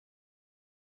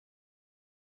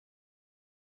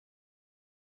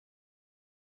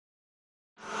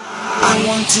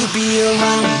want to be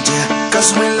around ya,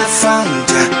 cause when I found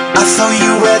ya, I thought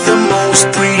you were the most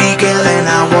pretty girl. And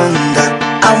I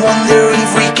wonder if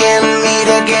we can meet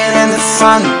again and have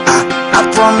fun. I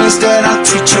promise that I'll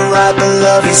treat you right, but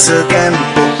love is a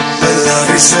gamble. But love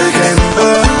is a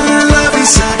gamble. Love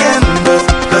is a gamble.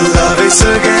 But love is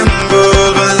a gamble.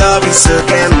 But love is a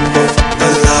gamble.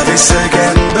 But love is a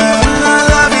gamble.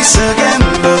 Love is a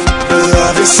gamble. But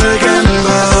love is a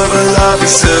gamble. But love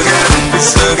is a gamble.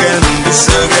 It's again, it's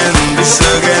again, it's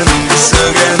again, it's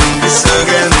again, it's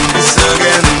again, it's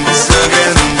again, it's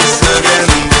again, it's again,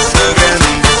 it's again,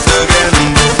 it's again,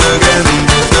 it's again,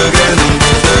 it's again,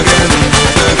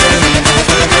 it's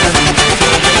again,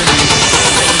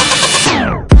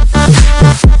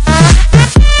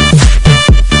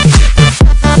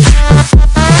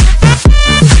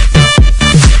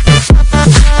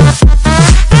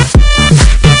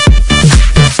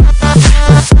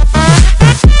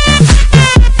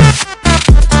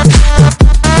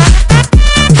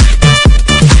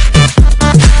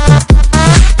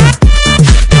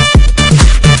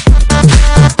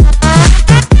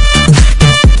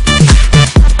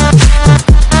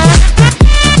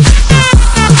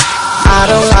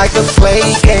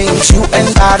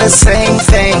 the same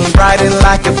thing, brighten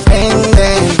like a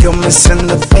painting. You're missing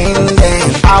the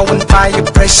painting. I won't buy your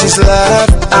precious love.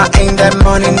 I ain't that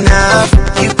money enough.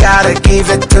 You gotta give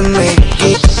it to me.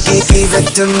 Give it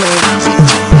to me.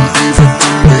 Give it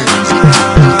to me.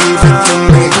 Give it to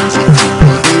me.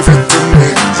 Give it to me.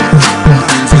 Give it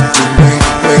to me.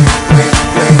 Wait, wait, wait,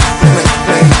 wait, wait,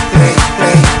 wait, wait, wait,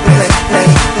 wait, wait, wait,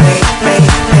 wait, wait,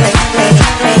 wait.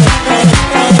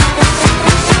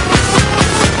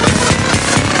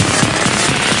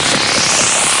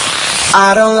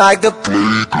 I don't like the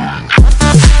playground.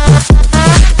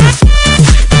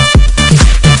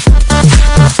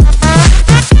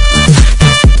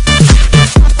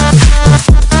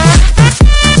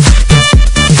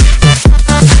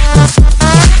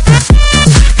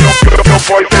 Your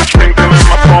voice is ringing in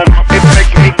my phone. It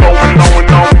makes me going on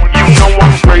and on. You know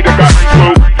I'm great, I got the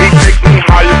clue. It takes me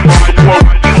higher from the flow.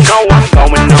 You know I'm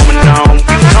going on and on.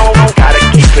 You know I gotta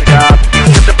keep it up.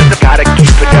 You gotta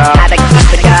keep it up.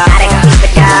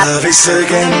 Love is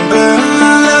again.